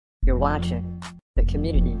You're watching the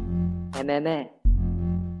Community MMA.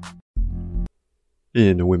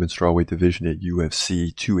 In the women's strawweight division at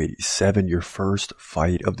UFC 287, your first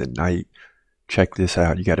fight of the night. Check this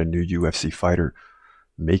out. You got a new UFC fighter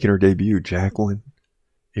making her debut. Jacqueline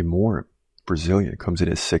Amorim, Brazilian, comes in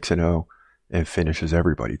at 6-0 and finishes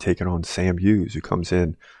everybody, taking on Sam Hughes, who comes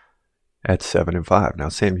in at 7-5. Now,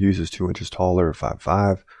 Sam Hughes is 2 inches taller at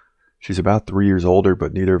 5'5". She's about 3 years older,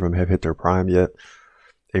 but neither of them have hit their prime yet.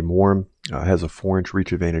 Amorim has a 4-inch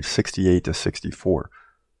reach advantage, 68-64.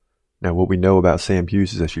 Now, what we know about Sam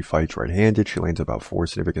Hughes is that she fights right-handed. She lands about 4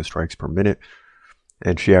 significant strikes per minute,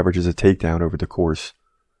 and she averages a takedown over the course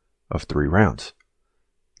of 3 rounds.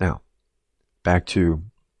 Now, back to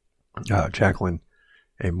Jacqueline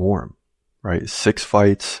Amorim, right? 6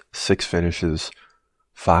 fights, 6 finishes,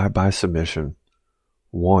 5 by submission,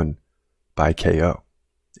 1 by KO.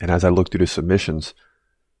 And as I look through the submissions,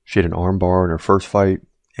 she had an arm bar in her first fight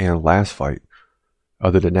and last fight.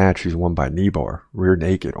 Other than that, she's won by knee bar, rear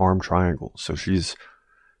naked, arm triangle. So she's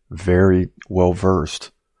very well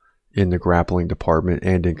versed in the grappling department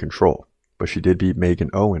and in control. But she did beat Megan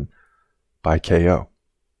Owen by KO.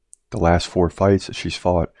 The last 4 fights that she's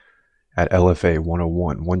fought at LFA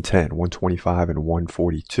 101, 110, 125, and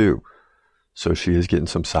 142. So she is getting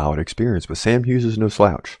some solid experience. But Sam Hughes is no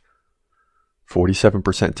slouch. 47%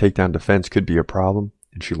 takedown defense could be a problem,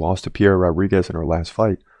 and she lost to Pereira Rodriguez in her last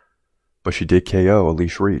fight. But she did KO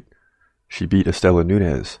Elise Reed. She beat Estela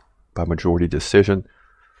Nunes by majority decision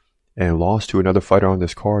and lost to another fighter on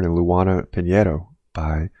this card in Luana Pinheiro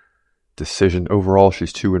by decision. Overall,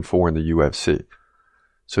 she's 2-4 in the UFC.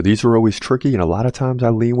 So these are always tricky, and a lot of times I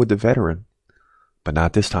lean with the veteran, but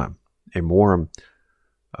not this time. Amorim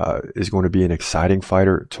is going to be an exciting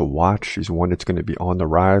fighter to watch. She's one that's going to be on the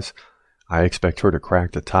rise. I expect her to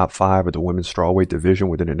crack the top 5 of the women's strawweight division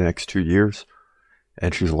within the next 2 years.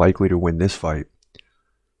 And she's likely to win this fight.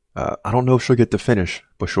 I don't know if she'll get the finish,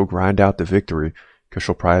 but she'll grind out the victory because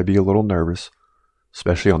she'll probably be a little nervous,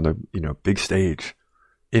 especially on the big stage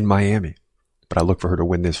in Miami. But I look for her to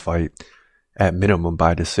win this fight at minimum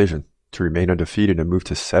by decision to remain undefeated and move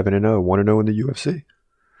to 7-0, 1-0 in the UFC.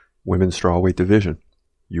 Women's strawweight division,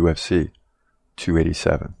 UFC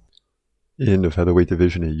 287. In the featherweight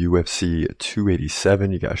division at UFC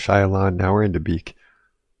 287, you got Shailan Nawarandabek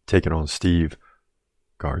taking on Steve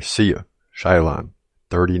Garcia. Shailan,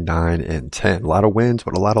 39-10. A lot of wins,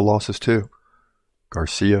 but a lot of losses too.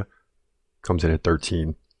 Garcia comes in at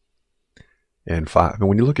 13-5. And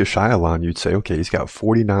when you look at Shailan, you'd say, okay, he's got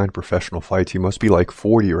 49 professional fights. He must be like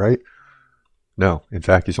 40, right? No, in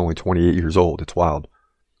fact, he's only 28 years old. It's wild.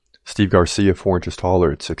 Steve Garcia, 4 inches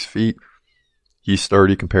taller at 6 feet. He's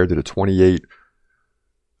 30 compared to the 28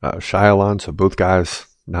 Shailan. So both guys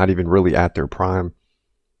not even really at their prime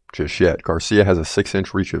just yet. Garcia has a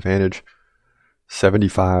 6-inch reach advantage,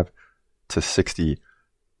 75-69.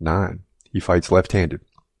 He fights left-handed.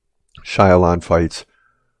 Shailan fights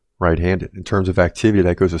right-handed. In terms of activity,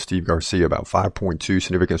 that goes to Steve Garcia, about 5.2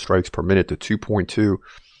 significant strikes per minute to 2.2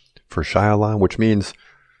 for Shailan, which means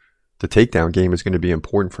the takedown game is going to be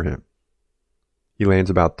important for him. He lands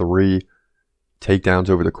about 3 takedowns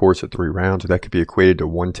over the course of 3 rounds. So that could be equated to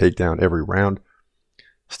 1 takedown every round.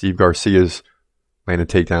 Steve Garcia's landed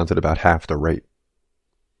takedowns at about half the rate.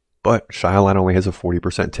 But Shailan only has a 40%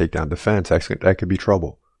 takedown defense. That could be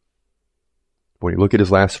trouble. When you look at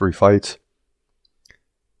his last 3 fights,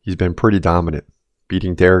 he's been pretty dominant,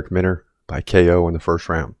 beating Derek Minner by KO in the first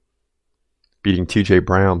round, beating TJ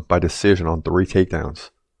Brown by decision on 3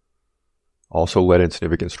 takedowns. Also led in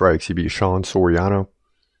significant strikes. He beat Sean Soriano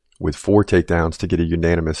with 4 takedowns to get a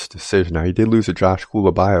unanimous decision. Now, he did lose to Josh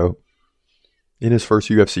Kulabayo in his first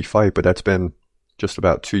UFC fight, but that's been just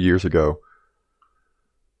about 2 years ago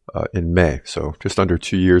in May. So just under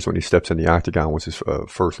 2 years when he steps in the octagon was his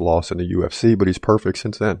first loss in the UFC, but he's perfect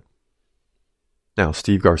since then. Now,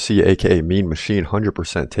 Steve Garcia, a.k.a. Mean Machine, 100%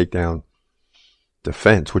 takedown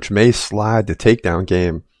defense, which may slide the takedown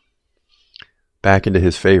game back into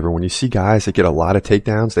his favor. When you see guys that get a lot of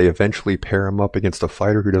takedowns, they eventually pair him up against a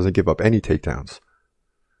fighter who doesn't give up any takedowns.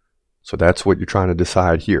 So that's what you're trying to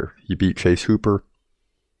decide here. He beat Chase Hooper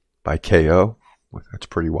by KO. That's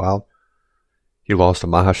pretty wild. He lost to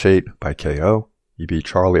Mahashate by KO. He beat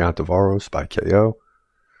Charlie Ontiveros by KO.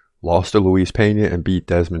 Lost to Luis Pena and beat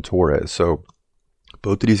Desmond Torres. So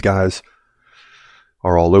both of these guys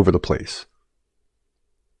are all over the place.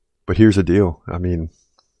 But here's the deal. I mean,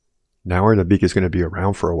 Nawarandabek is going to be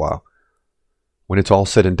around for a while. When it's all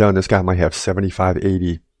said and done, this guy might have 75,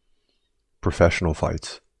 80 professional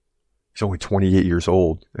fights. He's only 28 years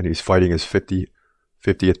old, and he's fighting his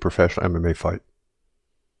 50th professional MMA fight.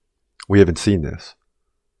 We haven't seen this.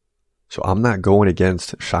 So I'm not going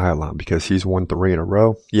against Shyamalan because he's won 3 in a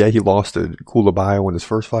row. Yeah, he lost to Kulabayo in his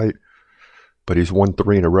first fight, but he's won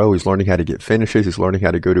 3 in a row. He's learning how to get finishes. He's learning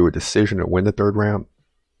how to go to a decision and win the 3rd round.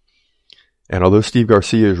 And although Steve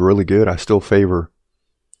Garcia is really good, I still favor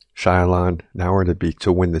Shyamalan now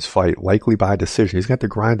to win this fight, likely by decision. He's got to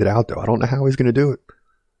grind it out, though. I don't know how he's going to do it.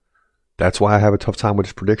 That's why I have a tough time with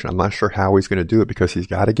his prediction. I'm not sure how he's going to do it because he's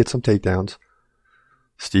got to get some takedowns.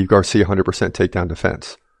 Steve Garcia, 100% takedown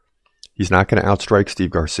defense. He's not going to outstrike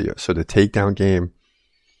Steve Garcia. So the takedown game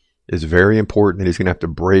is very important, and he's going to have to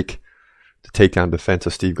break the takedown defense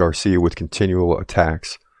of Steve Garcia with continual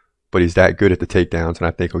attacks. But he's that good at the takedowns, and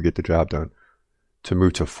I think he'll get the job done to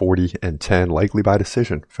move to 40-10, likely by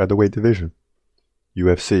decision, featherweight division,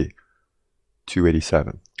 UFC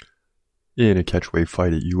 287. In a catchweight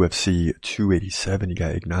fight at UFC 287, you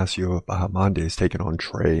got Ignacio Bahamondes taking on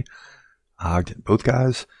Trey Ogden. Both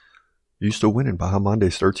guys used to win in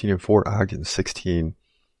Bahamondes 13-4, Ogden 16-5.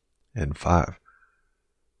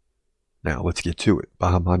 Now let's get to it.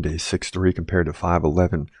 Bahamondes 6'3" compared to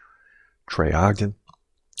 5'11" Trey Ogden.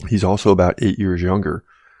 He's also about 8 years younger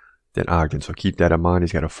than Ogden, so keep that in mind.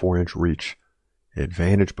 He's got a 4-inch reach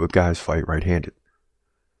advantage. Both guys fight right-handed.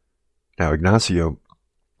 Now Ignacio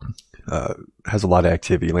has a lot of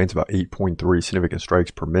activity. He lands about 8.3 significant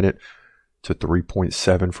strikes per minute to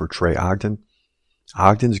 3.7 for Trey Ogden.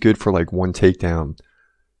 Ogden's good for like 1 takedown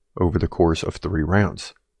over the course of 3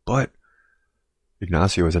 rounds. But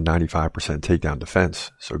Ignacio has a 95% takedown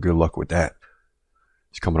defense, so good luck with that.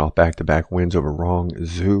 He's coming off back-to-back wins over Rong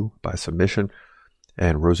Zhu by submission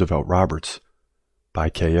and Roosevelt Roberts by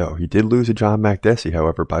KO. He did lose to John Makdessi,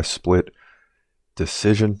 however, by split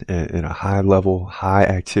decision in a high-level,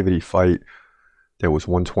 high-activity fight that was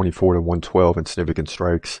 124-112 in significant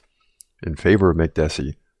strikes in favor of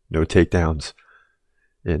Makdessi. No takedowns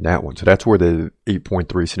in that one. So that's where the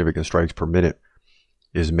 8.3 significant strikes per minute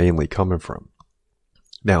is mainly coming from.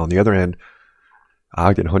 Now, on the other end,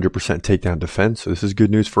 Ogden 100% takedown defense. So this is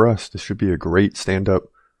good news for us. This should be a great stand-up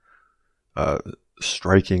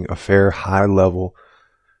striking affair, high level.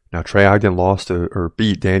 Now, Trey Ogden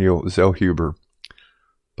beat Daniel Zellhuber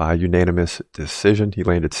by unanimous decision. He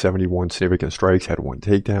landed 71 significant strikes, had 1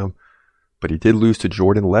 takedown, but he did lose to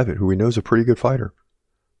Jordan Levitt, who we know is a pretty good fighter,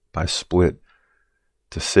 by split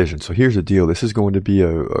decision. So here's the deal. This is going to be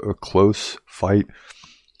a close fight.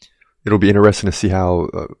 It'll be interesting to see how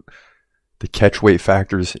the catchweight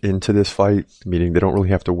factors into this fight, meaning they don't really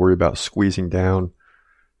have to worry about squeezing down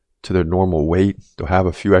to their normal weight. They'll have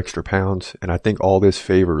a few extra pounds, and I think all this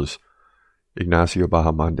favors Ignacio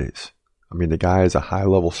Bahamondes. I mean, the guy is a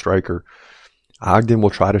high-level striker. Ogden will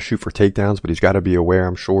try to shoot for takedowns, but he's got to be aware,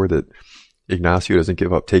 I'm sure, that Ignacio doesn't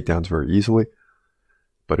give up takedowns very easily.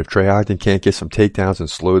 But if Trey Ogden can't get some takedowns and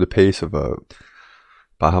slow the pace of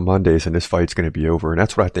Bahamondes, and this fight's going to be over. And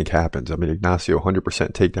that's what I think happens. I mean, Ignacio 100%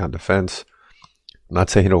 takedown defense. I'm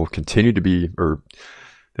not saying it'll continue to be, or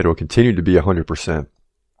that it'll continue to be 100%.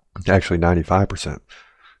 Actually 95%,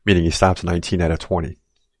 meaning he stops 19 out of 20.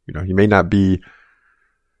 You know, he may not be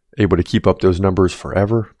able to keep up those numbers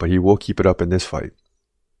forever, but he will keep it up in this fight.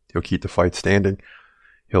 He'll keep the fight standing.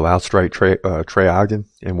 He'll outstrike Trey Ogden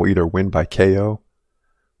and will either win by KO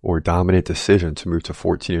or dominant decision to move to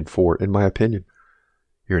 14-4, in my opinion,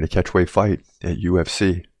 here in a catchweight fight at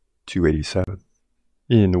UFC 287.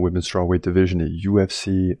 In the women's strawweight division at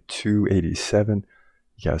UFC 287,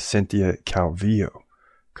 you got Cynthia Calvillo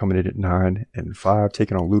coming in at 9-5,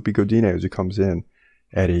 taking on Lupi Godinez, who comes in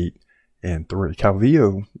at 8-3.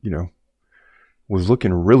 Calvillo, was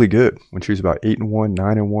looking really good when she was about 8-1,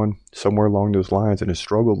 9-1, somewhere along those lines, and has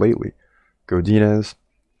struggled lately. Godinez,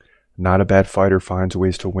 not a bad fighter, finds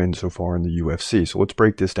ways to win so far in the UFC. So let's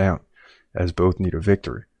break this down, as both need a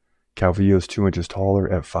victory. Calvillo's 2 inches taller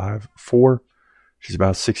at 5'4". She's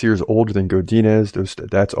about 6 years older than Godinez.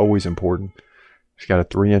 That's always important. She's got a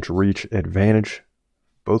 3-inch reach advantage.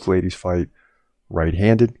 Both ladies fight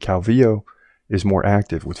right-handed. Calvillo is more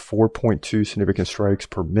active with 4.2 significant strikes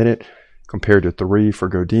per minute compared to 3 for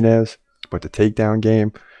Godinez. But the takedown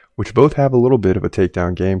game, which both have a little bit of a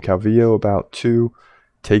takedown game, Calvillo about 2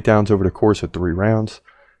 takedowns over the course of 3 rounds.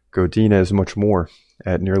 Godinez much more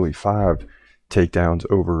at nearly 5 takedowns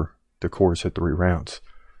over the course of 3 rounds.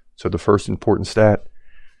 So the first important stat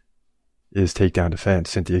is takedown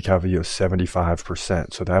defense. Cynthia Calvillo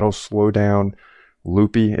 75%. So that'll slow down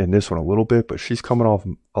Lupi in this one a little bit, but she's coming off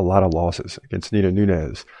a lot of losses against Nina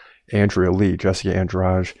Nunes, Andrea Lee, Jessica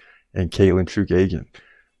Andrade, and Caitlin Chukagian.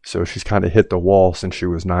 So she's kind of hit the wall since she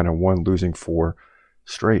was 9-1, losing 4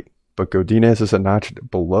 straight. But Godinez is a notch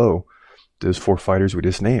below those 4 fighters we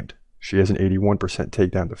just named. She has an 81%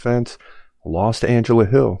 takedown defense, lost to Angela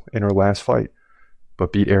Hill in her last fight,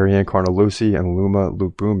 but beat Ariane Carnelossi and Luma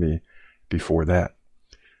Lubumi before that.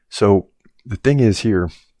 So the thing is here,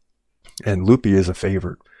 and Lupi is the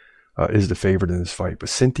favorite in this fight, but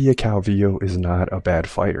Cynthia Calvillo is not a bad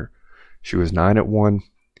fighter. She was 9-1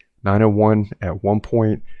 at one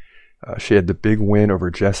point. She had the big win over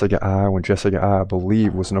Jessica Ai when Jessica Ai, I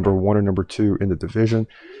believe, was number 1 or number 2 in the division.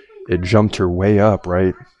 It jumped her way up,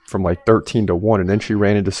 right, from like 13-1, and then she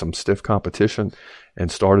ran into some stiff competition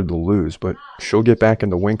and started to lose. But she'll get back in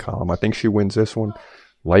the win column. I think she wins this one,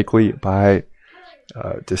 likely by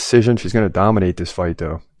decision. She's going to dominate this fight,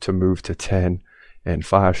 though, to move to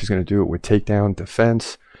 10-5. She's going to do it with takedown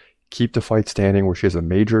defense, keep the fight standing where she has a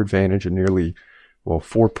major advantage in nearly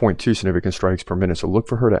 4.2 significant strikes per minute. So look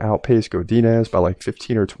for her to outpace Godinez by like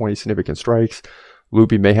 15 or 20 significant strikes.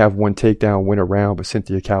 Lupi may have one takedown, win a round, but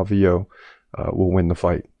Cynthia Calvillo will win the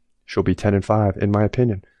fight. She'll be 10-5, in my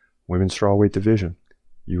opinion. Women's strawweight division,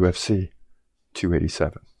 UFC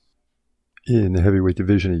 287. In the heavyweight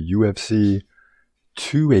division at UFC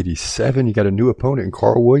 287, you got a new opponent in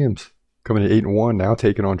Carl Williams, coming in 8-1, now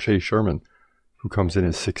taking on Chase Sherman, who comes in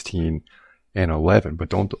at 16-11. But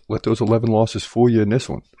don't let those 11 losses fool you in this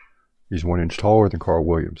one. He's 1 inch taller than Carl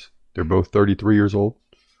Williams. They're both 33 years old.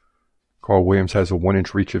 Carl Williams has a 1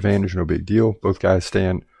 inch reach advantage, no big deal. Both guys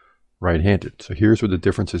stand right-handed. So here's where the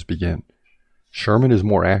differences begin. Sherman is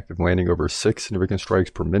more active, landing over 6 significant strikes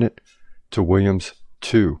per minute to Williams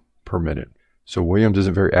 2 per minute. So Williams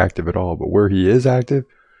isn't very active at all, but where he is active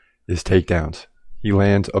is takedowns. He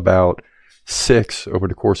lands about 6 over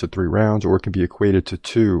the course of 3 rounds, or it can be equated to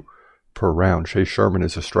 2 per round. Chase Sherman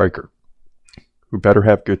is a striker who better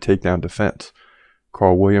have good takedown defense.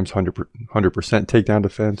 Carl Williams, 100% takedown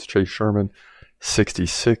defense. Chase Sherman,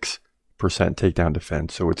 66% takedown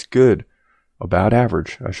defense. So it's good, about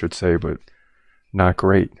average, I should say, but not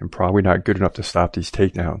great, and probably not good enough to stop these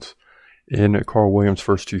takedowns. In Carl Williams'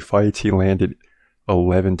 first 2 fights, he landed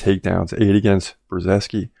 11 takedowns, 8 against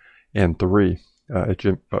Brzezinski and 3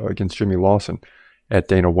 against Jimmy Lawson at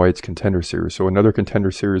Dana White's Contender Series. So another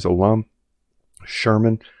Contender Series alum.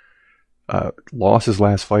 Sherman lost his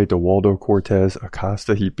last fight to Waldo Cortez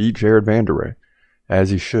Acosta. He beat Jared Vanderlei, as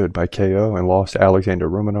he should, by KO, and lost to Alexander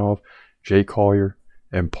Romanov, Jay Collier,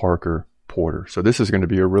 and Parker Porter. So this is going to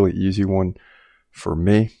be a really easy one for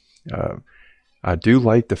me. I do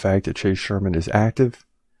like the fact that Chase Sherman is active,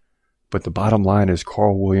 but the bottom line is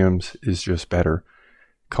Carl Williams is just better.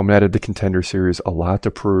 Coming out of the Contender Series, a lot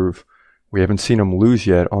to prove. We haven't seen him lose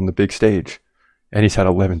yet on the big stage, and he's had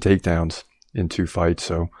 11 takedowns in 2 fights,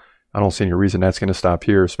 so I don't see any reason that's going to stop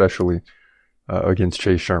here, especially against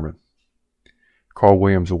Chase Sherman. Carl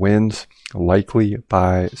Williams wins, likely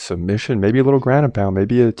by submission, maybe a little ground and pound,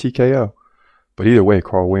 maybe a TKO. But either way,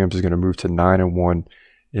 Carl Williams is going to move to 9-1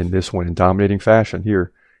 in this one in dominating fashion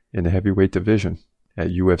here in the heavyweight division at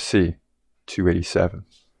UFC 287.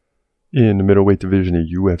 In the middleweight division at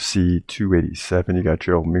UFC 287, you got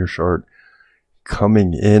Gerald Meerschaert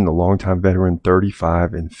coming in, the longtime veteran,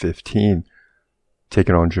 35-15,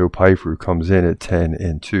 taking on Joe Pyfer, who comes in at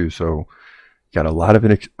 10-2. So got a lot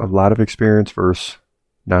of experience versus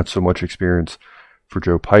not so much experience for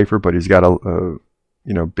Joe Pyfer, but he's got a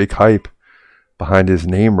big hype behind his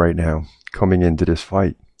name right now coming into this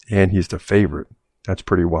fight, and he's the favorite. That's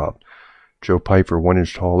pretty wild. Joe Pyfer, 1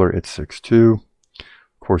 inch taller at 6'2". Of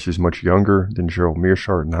course, he's much younger than Gerald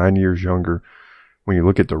Meerschaert, 9 years younger. When you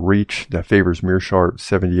look at the reach, that favors Meerschaert,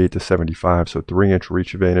 78-75, so 3 inch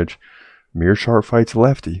reach advantage. Meerschaert fights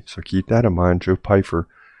lefty, so keep that in mind. Joe Pyfer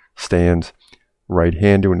stands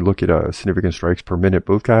right-handed. When you look at significant strikes per minute,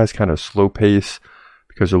 both guys kind of slow pace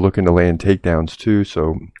because they're looking to land takedowns too.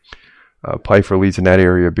 So Pyfer leads in that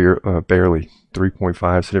area barely,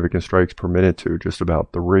 3.5 significant strikes per minute to just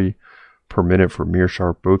about 3 per minute for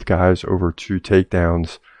Meerschaert. Both guys over 2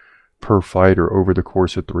 takedowns per fight or over the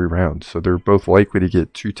course of 3 rounds. So they're both likely to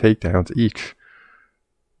get 2 takedowns each,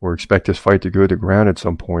 or expect this fight to go to the ground at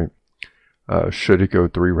some point should it go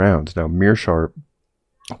 3 rounds. Now Meerschaert,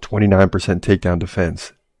 29% takedown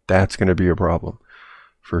defense. That's going to be a problem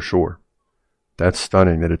for sure. That's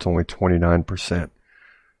stunning that it's only 29%.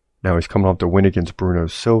 Now he's coming off the win against Bruno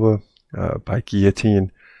Silva by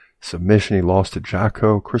guillotine submission. He lost to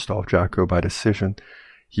Christoph Jocko by decision.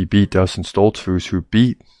 He beat Dustin Stoltzfus, who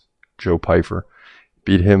beat Joe Pyfer,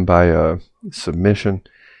 beat him by submission,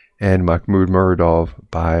 and Mahmoud Muradov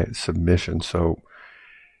by submission. So,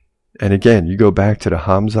 and again, you go back to the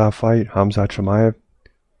Hamza fight, Hamza Chimaev,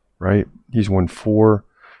 right? He's won 4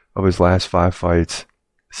 of his last 5 fights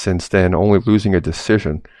since then, only losing a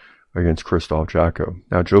decision against Christoph Jocko.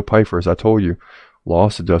 Now, Joe Pyfer, as I told you,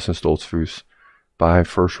 lost to Dustin Stoltzfus by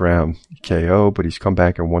first round KO, but he's come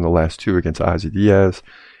back and won the last two against Ozzy Diaz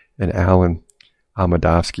and Alan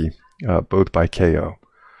Amadovsky, both by KO.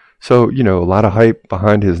 So, a lot of hype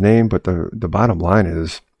behind his name, but the bottom line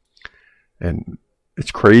is, and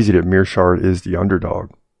it's crazy that Meerschaert is the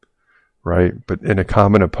underdog, right? But in a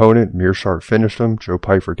common opponent, Meerschaert finished him. Joe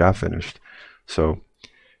Pyfer got finished. So,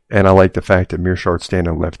 and I like the fact that Meerschaert's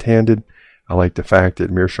standing left-handed. I like the fact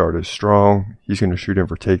that Meerschaert is strong. He's going to shoot him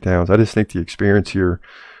for takedowns. I just think the experience here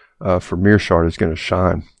for Meerschaert is going to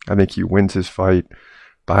shine. I think he wins his fight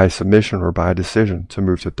by submission or by decision to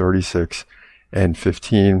move to 36-15,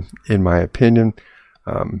 in my opinion.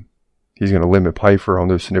 He's going to limit Pyfer on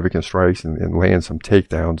those significant strikes and land some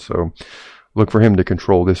takedowns. So look for him to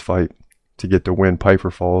control this fight to get the win.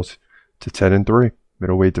 Pyfer falls to 10-3,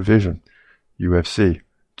 middleweight division, UFC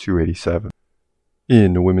 287.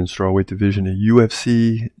 In the women's strawweight division at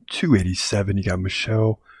UFC 287, you got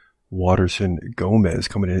Michelle Waterson Gomez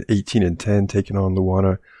coming in at 18-10, taking on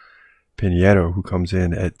Luana Pinheiro, who comes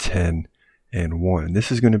in at 10-1. And this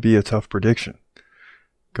is going to be a tough prediction.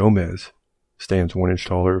 Gomez stands 1 inch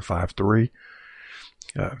taller, 5'3".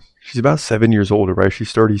 She's about 7 years older, right?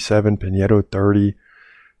 She's 37, Pinheiro 30.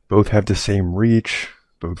 Both have the same reach.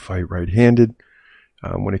 Both fight right-handed.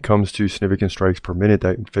 When it comes to significant strikes per minute,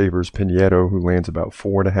 that favors Pinheiro, who lands about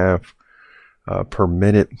 4.5 per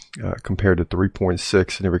minute compared to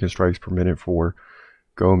 3.6 significant strikes per minute for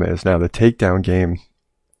Gomez. Now, the takedown game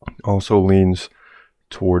also leans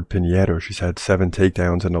toward Pinheiro. She's had 7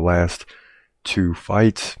 takedowns in the last 2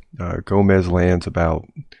 fights. Gomez lands about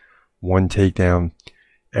 1 takedown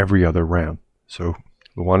every other round. So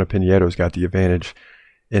Luana Pinheiro's got the advantage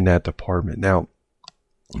in that department. Now,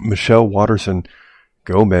 Michelle Waterson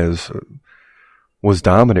Gomez was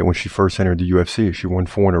dominant when she first entered the UFC. She won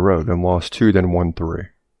 4 in a row, then lost 2, then won 3.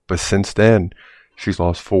 But since then, she's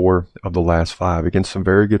lost 4 of the last 5 against some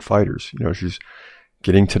very good fighters. She's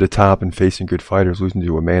getting to the top and facing good fighters, losing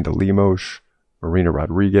to Amanda Lemos, Marina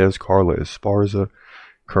Rodriguez, Carla Esparza,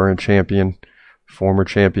 current champion, former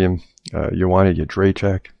champion, Joanna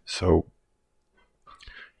Jędrzejczyk. So,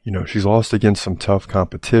 she's lost against some tough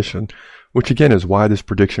competition, which again is why this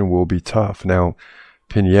prediction will be tough. Now,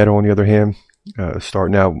 Pinheiro, on the other hand,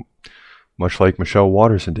 starting out much like Michelle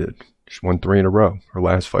Waterson did. She won 3 in a row. Her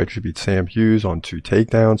last fight, she beat Sam Hughes on 2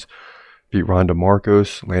 takedowns, beat Ronda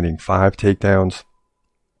Marcos, landing 5 takedowns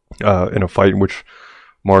in a fight in which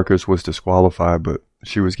Marcos was disqualified, but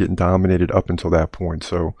she was getting dominated up until that point.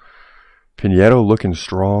 So Pinheiro looking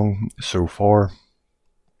strong so far.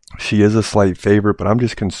 She is a slight favorite, but I'm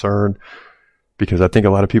just concerned because I think a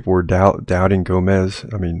lot of people were doubting Gomez.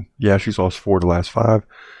 I mean, yeah, she's lost 4 of the last 5,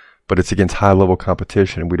 but it's against high-level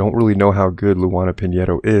competition, and we don't really know how good Luana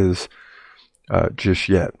Pinheiro is just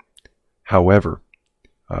yet. However,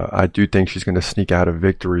 I do think she's going to sneak out a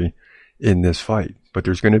victory in this fight. But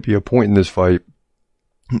there's going to be a point in this fight,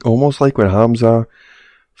 almost like when Hamza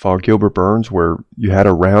fought Gilbert Burns, where you had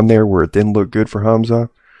a round there where it didn't look good for Hamza.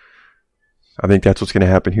 I think that's what's going to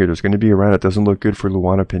happen here. There's going to be a round that doesn't look good for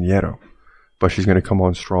Luana Pinheiro, but she's going to come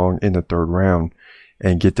on strong in the 3rd round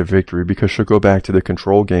and get the victory because she'll go back to the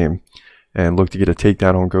control game and look to get a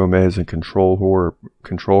takedown on Gomez and control her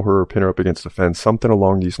or pin her up against the fence. Something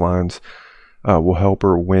along these lines will help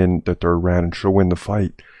her win the 3rd round, and she'll win the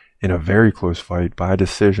fight in a very close fight by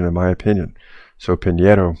decision, in my opinion. So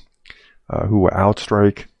Pinheiro, who will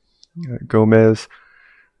outstrike Gomez,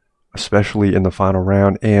 especially in the final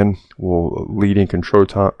round, and will lead in control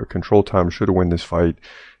time should win this fight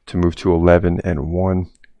to move to 11-1.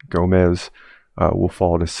 Gomez will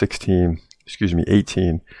fall to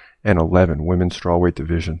 18-11, women's strawweight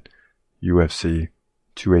division, UFC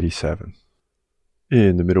 287.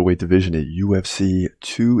 In the middleweight division at UFC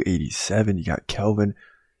 287, you got Kelvin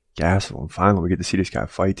Gastelum. Finally, we get to see this guy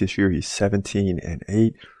fight this year. He's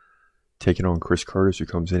 17-8, taking on Chris Curtis, who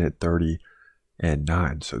comes in at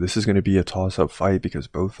 30-9. So this is going to be a toss-up fight because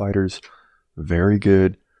both fighters very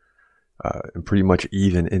good and pretty much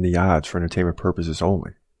even in the odds for entertainment purposes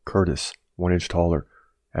only. Curtis, 1 inch taller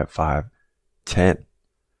at 5'10".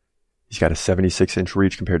 He's got a 76-inch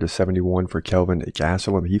reach compared to 71 for Kelvin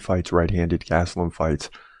Gastelum. He fights right-handed. Gastelum fights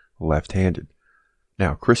left-handed.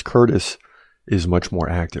 Now, Chris Curtis is much more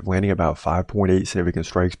active, landing about 5.8 significant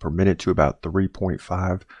strikes per minute to about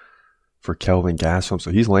 3.5 for Kelvin Gastelum.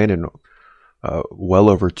 So he's landing well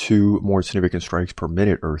over 2 more significant strikes per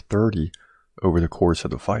minute, or 30, over the course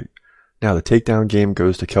of the fight. Now, the takedown game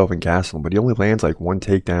goes to Kelvin Gastelum, but he only lands like 1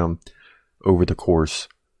 takedown over the course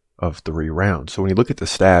of 3 rounds. So when you look at the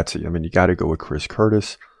stats, I mean, you got to go with Chris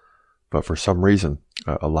Curtis, but for some reason,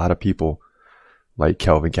 a lot of people like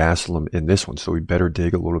Kelvin Gastelum in this one, so we better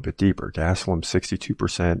dig a little bit deeper. Gastelum,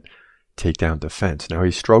 62% takedown defense. Now,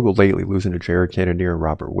 he struggled lately, losing to Jared Cannonier and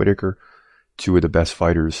Robert Whittaker, two of the best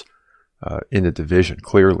fighters in the division,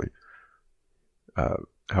 clearly.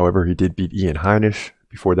 However, he did beat Ian Heinisch.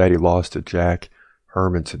 Before that, he lost to Jack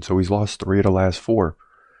Hermanson. So he's lost 3 of the last 4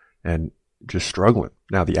 and just struggling.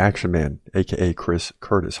 Now, the Action Man, a.k.a. Chris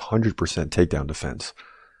Curtis, 100% takedown defense.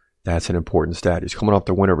 That's an important stat. He's coming off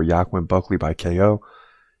the win over Joaquin Buckley by KO.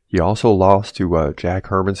 He also lost to Jack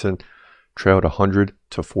Hermanson, trailed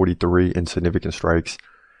 100-43 in significant strikes.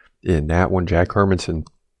 In that one, Jack Hermanson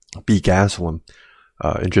beat Gastelum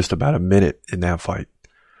in just about a minute in that fight.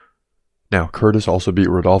 Now, Curtis also beat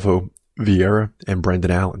Rodolfo Vieira and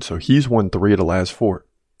Brendan Allen. So he's won 3 of the last 4.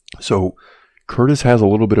 So Curtis has a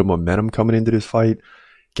little bit of momentum coming into this fight.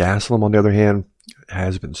 Gastelum, on the other hand,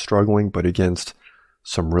 has been struggling, but against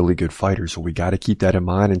some really good fighters. So we got to keep that in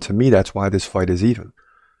mind. And to me, that's why this fight is even.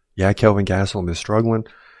 Yeah, Kelvin Gastelum is struggling.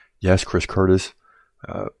 Yes, Chris Curtis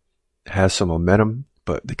has some momentum,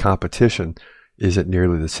 but the competition isn't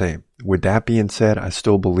nearly the same. With that being said, I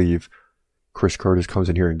still believe Chris Curtis comes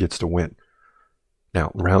in here and gets the win.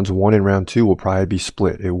 Now, rounds 1 and round 2 will probably be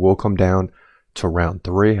split. It will come down to round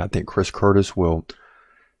 3. I think Chris Curtis will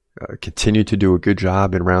continue to do a good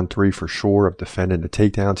job in round 3 for sure of defending the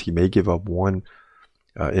takedowns. He may give up one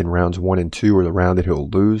in rounds 1 and 2, or the round that he'll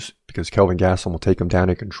lose, because Kelvin Gastelum will take him down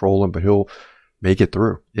and control him, but he'll make it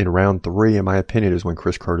through. In round 3, in my opinion, is when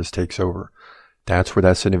Chris Curtis takes over. That's where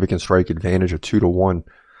that significant strike advantage of 2-1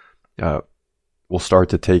 will start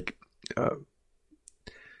to take.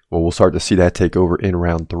 We'll start to see that take over in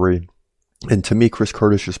round 3. And to me, Chris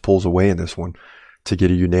Curtis just pulls away in this one to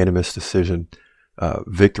get a unanimous decision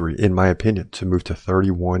victory, in my opinion, to move to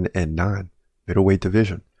 31-9, middleweight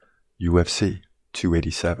division, UFC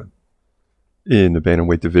 287. In the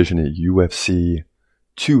bantamweight division at UFC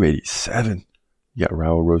 287, you got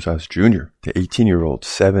Raul Rosas Jr., the 18-year-old,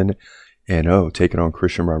 7-0, taking on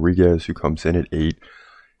Christian Rodriguez, who comes in at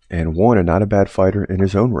 8-1, and not a bad fighter in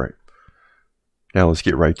his own right. Now let's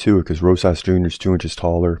get right to it, because Rosas Jr. is 2 inches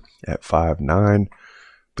taller at 5'9",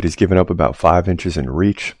 but he's given up about 5 inches in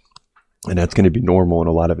reach, and that's going to be normal in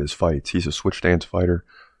a lot of his fights. He's a switch stance fighter.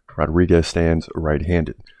 Rodriguez stands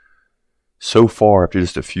right-handed. So far, after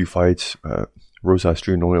just a few fights, Rosas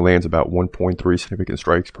Jr. only lands about 1.3 significant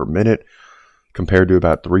strikes per minute, compared to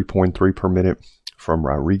about 3.3 per minute from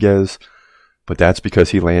Rodriguez, but that's because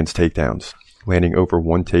he lands takedowns, landing over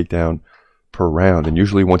 1 takedown per round. And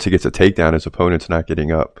usually once he gets a takedown, his opponent's not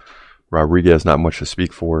getting up. Rodriguez, not much to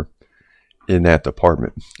speak for in that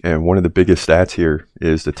department. And one of the biggest stats here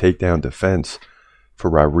is the takedown defense for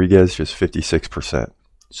Rodriguez, just 56%.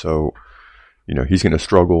 So, he's going to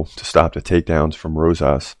struggle to stop the takedowns from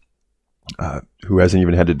Rosas, who hasn't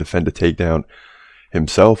even had to defend a takedown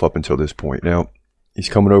himself up until this point. Now, he's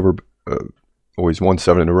coming over, he's won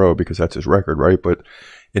 7 in a row because that's his record, right? But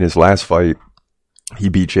in his last fight, he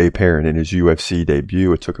beat Jay Perrin in his UFC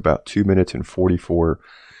debut. It took about 2 minutes and 44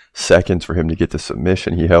 seconds for him to get the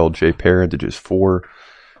submission. He held Jay Perrin to just 4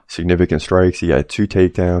 significant strikes. He had 2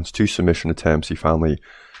 takedowns, 2 submission attempts. He finally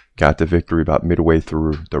got the victory about midway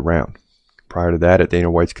through the round. Prior to that, at Dana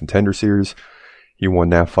White's Contender Series, he won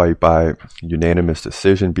that fight by unanimous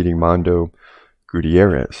decision, beating Mando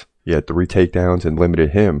Gutierrez. He had 3 takedowns and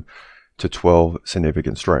limited him to 12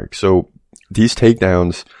 significant strikes. So these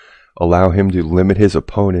takedowns allow him to limit his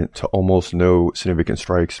opponent to almost no significant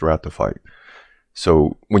strikes throughout the fight.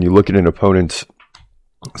 So when you look at an opponent's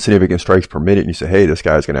significant strikes per minute and you say, hey, this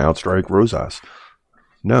guy's going to outstrike Rosas.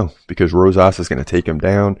 No, because Rosas is going to take him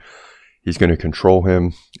down. He's going to control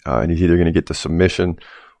him, and he's either going to get the submission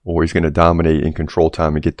or he's going to dominate in control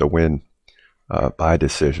time and get the win by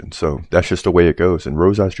decision. So that's just the way it goes. And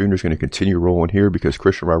Rosas Jr. is going to continue rolling here because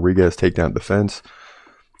Christian Rodriguez takedown defense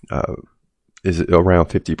is around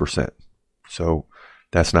 50%. So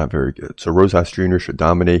that's not very good. So Rosas Jr. should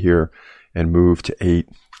dominate here and move to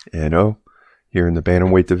 8-0 here in the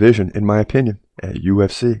bantamweight division, in my opinion, at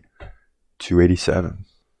UFC 287.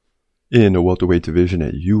 In the welterweight division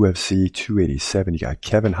at UFC 287, you got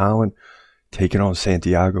Kevin Holland taking on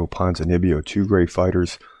Santiago Ponzinibbio, 2 great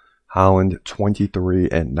fighters. Holland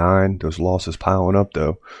 23-9. Those losses piling up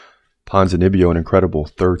though. Ponzinibbio an incredible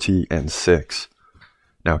 30-6.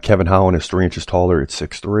 Now Kevin Holland is 3 inches taller at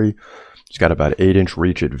 6'3". He's got about 8-inch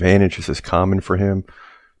reach advantage. This is common for him.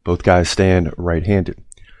 Both guys stand right-handed.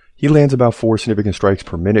 He lands about 4 significant strikes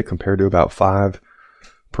per minute compared to about 5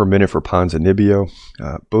 per minute for Ponzinibbio.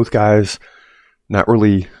 Both guys not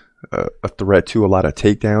really a threat to a lot of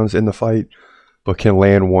takedowns in the fight, but can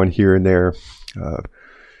land one here and there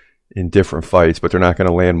in different fights, but they're not going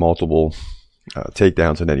to land multiple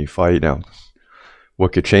takedowns in any fight. Now,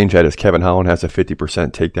 what could change that is Kevin Holland has a 50%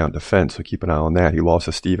 takedown defense, so keep an eye on that. He lost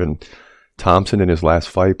to Stephen Thompson in his last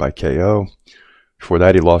fight by KO. Before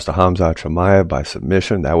that, he lost to Hamza Chimaev by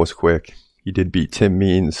submission. That was quick. He did beat Tim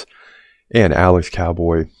Means and Alex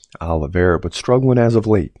Cowboy Oliveira, but struggling as of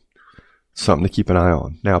late. Something to keep an eye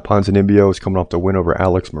on. Now, Ponzinibbio is coming off the win over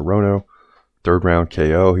Alex Morono. Third round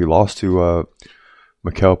KO. He lost to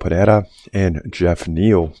Mikel Pereira and Jeff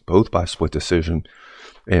Neal, both by split decision,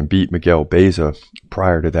 and beat Miguel Beza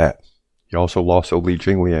prior to that. He also lost to Li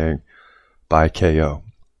Jingliang by KO.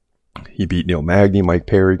 He beat Neil Magny, Mike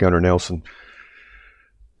Perry, Gunnar Nelson.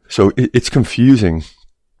 So it's confusing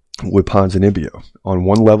with Ponzinibbio. On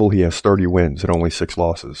one level, he has 30 wins and only 6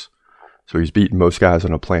 losses. So he's beaten most guys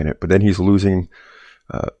on the planet. But then he's losing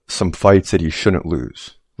some fights that he shouldn't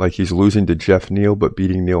lose. Like he's losing to Jeff Neal but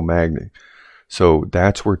beating Neil Magny. So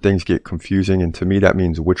that's where things get confusing. And to me, that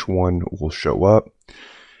means which one will show up.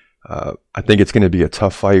 I think it's going to be a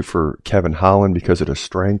tough fight for Kevin Holland because of the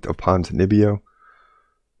strength of Ponzinibbio.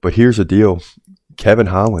 But here's the deal. Kevin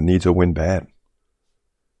Holland needs a win bad.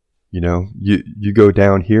 You know, you go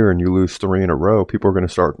down here and you lose 3 in a row, people are going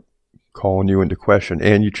to start calling you into question.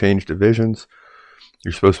 And you change divisions.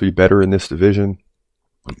 You're supposed to be better in this division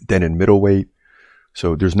than in middleweight.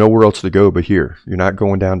 So there's nowhere else to go but here. You're not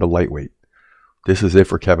going down to lightweight. This is it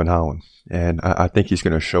for Kevin Holland. And I think he's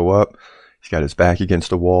going to show up. He's got his back against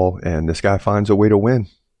the wall, and this guy finds a way to win.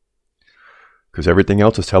 Because everything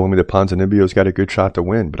else is telling me that Ponzinibbio's got a good shot to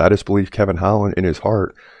win. But I just believe Kevin Holland in his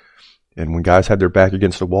heart. And when guys have their back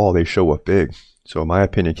against the wall, they show up big. So in my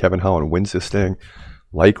opinion, Kevin Holland wins this thing,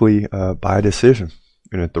 likely by a decision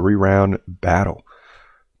in a 3-round battle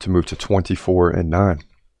to move to 24-9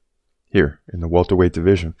 here in the welterweight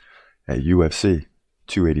division at UFC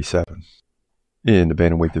 287. In the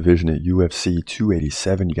bantamweight division at UFC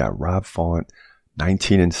 287, you got Rob Font,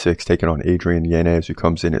 19-6, taking on Adrian Yanez, who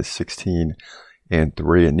comes in at 16-3.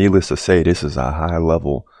 And needless to say, this is a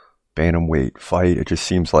high-level bantamweight fight. It just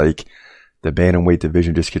seems like the bantamweight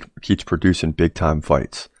division just keeps producing big-time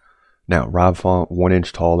fights. Now, Rob Font, 1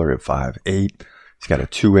 inch taller at 5'8". He's got a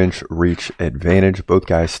 2-inch reach advantage. Both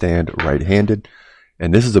guys stand right-handed.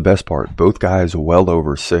 And this is the best part. Both guys well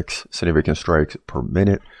over 6 significant strikes per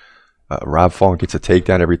minute. Rob Font gets a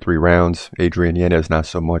takedown every 3 rounds. Adrian Yanez, not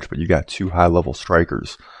so much, but you got 2 high-level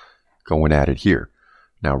strikers going at it here.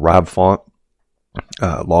 Now, Rob Font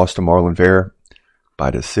lost to Marlon Vera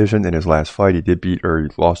by decision in his last fight. He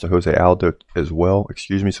lost to Jose Aldo as well,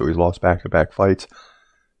 so he's lost back-to-back fights.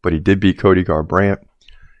 But he did beat Cody Garbrandt,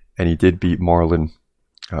 and he did beat Marlon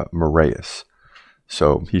Moraes.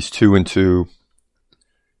 So he's 2-2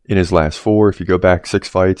 in his last 4. If you go back 6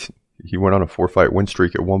 fights, he went on a 4-fight win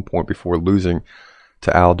streak at one point before losing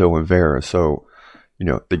to Aldo and Vera. So, you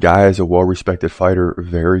know, the guy is a well-respected fighter,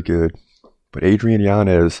 very good. But Adrian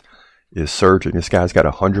Yanez is surging. This guy's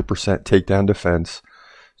got 100% takedown defense,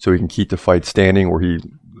 so he can keep the fight standing where he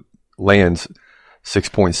lands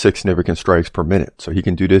 6.6 significant strikes per minute. So he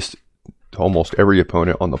can do this to almost every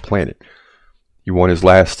opponent on the planet. He won his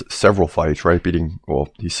last several fights, right? He's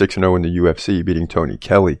 6-0 in the UFC, beating Tony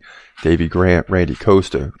Kelly, Davey Grant, Randy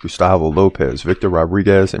Costa, Gustavo Lopez, Victor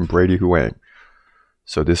Rodriguez, and Brady Huang.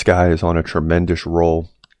 So this guy is on a tremendous roll.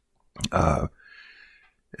 And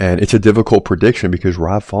it's a difficult prediction because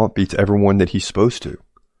Rob Font beats everyone that he's supposed to.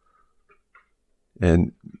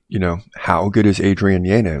 And, you know, how good is Adrian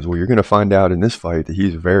Yanez? Well, you're going to find out in this fight that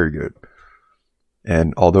he's very good.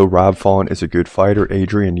 And although Rob Font is a good fighter,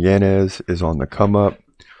 Adrian Yanez is on the come up.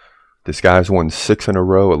 This guy's won 6 in a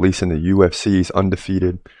row, at least in the UFC. He's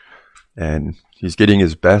undefeated. And he's getting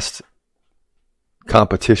his best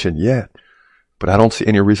competition yet. But I don't see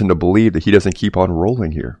any reason to believe that he doesn't keep on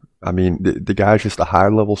rolling here. I mean, the guy's just a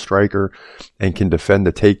high-level striker and can defend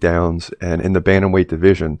the takedowns. And in the bantamweight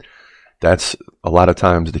division, that's a lot of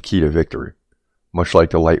times the key to victory, much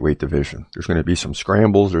like the lightweight division. There's going to be some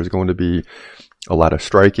scrambles. There's going to be a lot of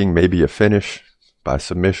striking, maybe a finish by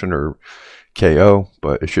submission or KO,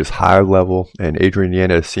 but it's just high level, and Adrian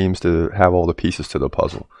Yanez seems to have all the pieces to the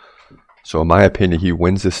puzzle. So in my opinion, he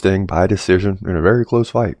wins this thing by decision in a very close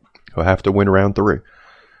fight. He'll have to win round 3.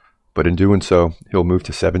 But in doing so, he'll move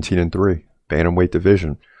to 17-3, bantamweight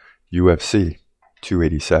division, UFC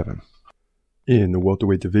 287. In the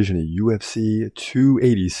welterweight division at UFC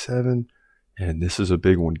 287, and this is a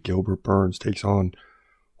big one, Gilbert Burns takes on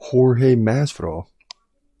Jorge Masvidal,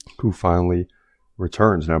 who finally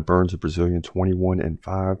returns. Now Burns, a Brazilian,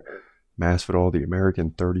 21-5. Masvidal, the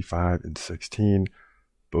American, 35-16.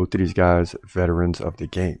 Both of these guys, veterans of the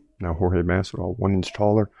game. Now Jorge Masvidal, 1 inch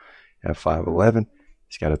taller at 5'11".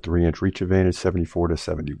 He's got a 3-inch reach advantage,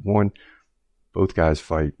 74-71. Both guys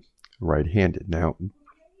fight right-handed. Now,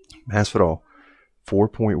 Masvidal,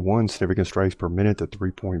 4.1 significant strikes per minute to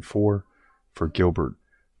 3.4 for Gilbert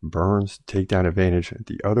Burns. Takedown advantage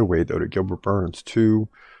the other way, though, to Gilbert Burns. 2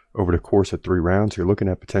 over the course of 3 rounds. You're looking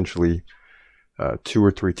at potentially 2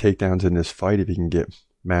 or 3 takedowns in this fight if you can get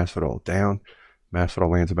Masvidal down.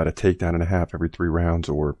 Masvidal lands about a takedown and a half every 3 rounds,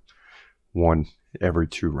 or 1 every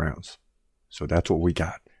 2 rounds. So that's what we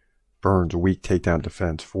got. Burns, weak takedown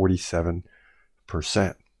defense, 47%.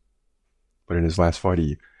 But in his last fight,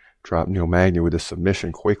 he dropped Neil Magny with a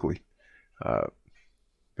submission quickly. But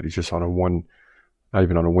he's just on not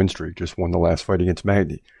even on a win streak, just won the last fight against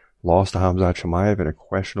Magny. Lost to Khamzat Chimaev in a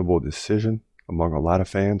questionable decision among a lot of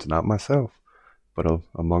fans, not myself, but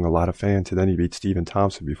among a lot of fans. And then he beat Stephen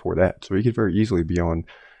Thompson before that. So he could very easily be on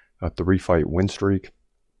a 3-fight win streak.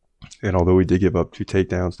 And although he did give up 2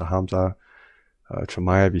 takedowns to Khamzat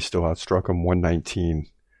Chimaev, he still outstruck him 119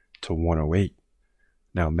 to 108.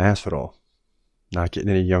 Now Masvidal, not getting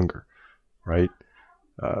any younger, right?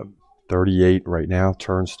 38 right now,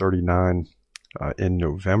 turns 39 in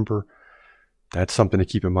November. That's something to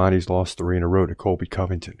keep in mind. He's lost 3 in a row to Colby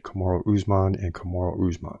Covington, Kamaru Usman, and Kamaru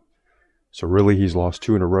Usman. So really, he's lost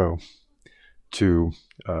 2 in a row to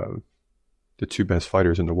the 2 best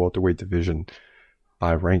fighters in the welterweight division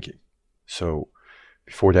by ranking. So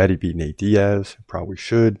before that, he beat Nate Diaz, probably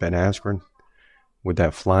should, Ben Askren, with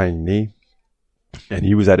that flying knee. And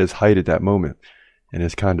he was at his height at that moment and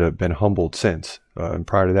has kind of been humbled since. And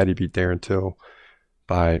prior to that, he beat Darren Till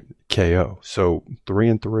by KO. So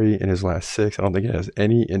 3-3 in his last 6. I don't think it has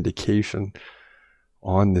any indication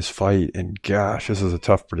on this fight. And gosh, this is a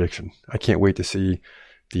tough prediction. I can't wait to see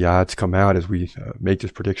the odds come out as we make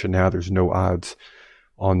this prediction now. There's no odds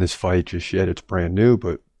on this fight just yet. It's brand new,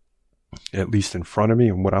 but at least in front of me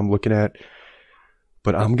and what I'm looking at.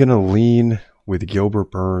 But I'm going to lean with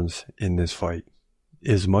Gilbert Burns in this fight,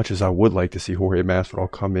 as much as I would like to see Jorge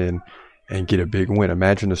Masvidal come in and get a big win.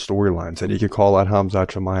 Imagine the storylines that he could call out Khamzat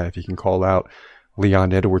Chimaev. He can call out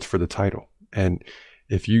Leon Edwards for the title. And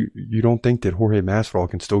if you don't think that Jorge Masvidal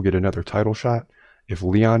can still get another title shot, if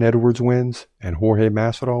Leon Edwards wins and Jorge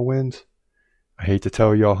Masvidal wins, I hate to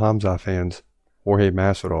tell y'all Khamzat fans, Jorge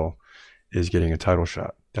Masvidal is getting a title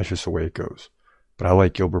shot. That's just the way it goes. But I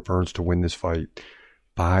like Gilbert Burns to win this fight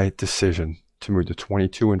by decision to move to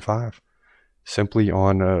 22-5, simply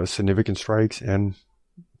on significant strikes and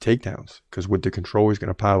takedowns. Because with the control, he's going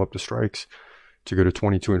to pile up the strikes to go to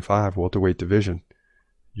 22-5, welterweight division,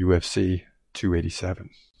 UFC 287.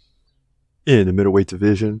 In the middleweight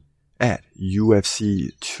division at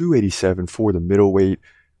UFC 287 for the middleweight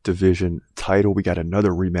division title, we got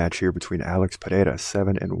another rematch here between Alex Pereira,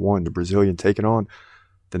 7-1, the Brazilian, taking on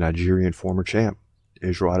the Nigerian former champ,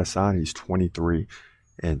 Israel Adesanya. He's 23-2.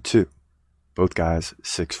 Both guys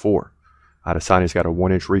 6'4". Adesanya's got a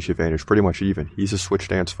 1-inch reach advantage, pretty much even. He's a switch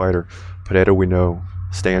stance fighter. Pereira, we know,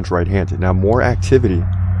 stands right-handed. Now, more activity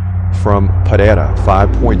from Pereira,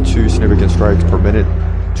 5.2 significant strikes per minute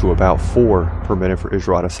to about 4 per minute for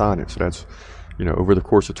Israel Adesanya. So that's, over the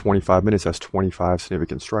course of 25 minutes, that's 25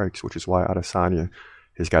 significant strikes, which is why Adesanya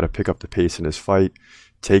has got to pick up the pace in this fight.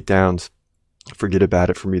 Takedowns, forget about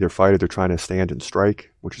it from either fighter. They're trying to stand and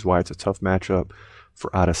strike, which is why it's a tough matchup for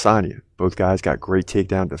Adesanya. Both guys got great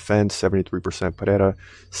takedown defense, 73% Pereira,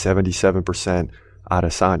 77%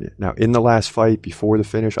 Adesanya. Now, in the last fight, before the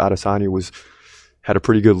finish, Adesanya had a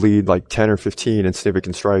pretty good lead, like 10 or 15 in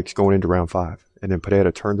significant strikes going into round 5. And then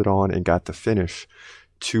Pereira turned it on and got the finish,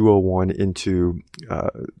 2:01 into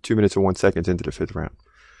 2 minutes and 1 second into the 5th round.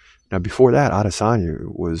 Now, before that, Adesanya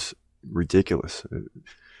was ridiculous.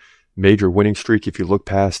 Major winning streak if you look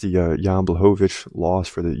past the Jan Blachowicz loss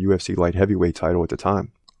for the UFC light heavyweight title at the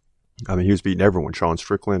time. I mean, he was beating everyone. Sean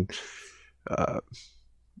Strickland,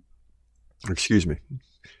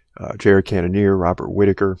 Jared Cannonier, Robert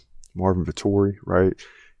Whittaker, Marvin Vettori, right?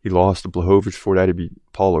 He lost to Blachowicz. Before that, he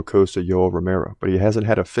beat Paulo Costa, Yoel Romero. But he hasn't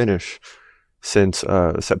had a finish since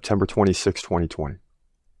September 26, 2020.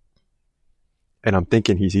 And I'm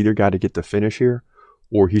thinking he's either got to get the finish here,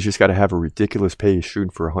 or he's just got to have a ridiculous pace, shooting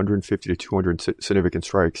for 150 to 200 significant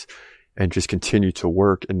strikes, and just continue to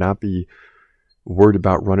work and not be worried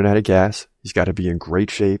about running out of gas. He's got to be in great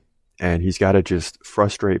shape, and he's got to just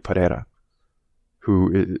frustrate Pereira,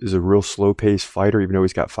 who is a real slow-paced fighter. Even though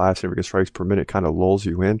he's got 5 significant strikes per minute, kind of lulls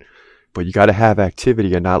you in. But you got to have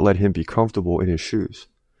activity and not let him be comfortable in his shoes.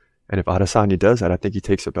 And if Adesanya does that, I think he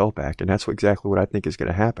takes the belt back. And that's exactly what I think is going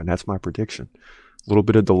to happen. That's my prediction. A little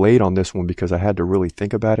bit of delayed on this one because I had to really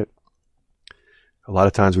think about it. A lot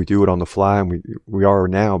of times we do it on the fly, and we are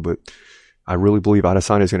now, but I really believe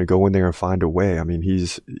Adesanya is going to go in there and find a way. I mean,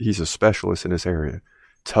 he's a specialist in this area.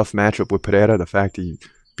 Tough matchup with Pereira. The fact he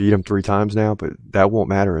beat him 3 times now, but that won't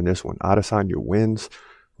matter in this one. Adesanya wins,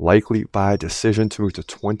 likely by decision, to move to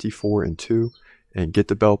 24-2 and get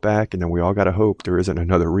the belt back. And then we all got to hope there isn't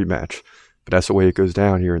another rematch. But that's the way it goes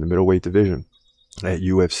down here in the middleweight division at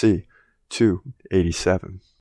UFC 287.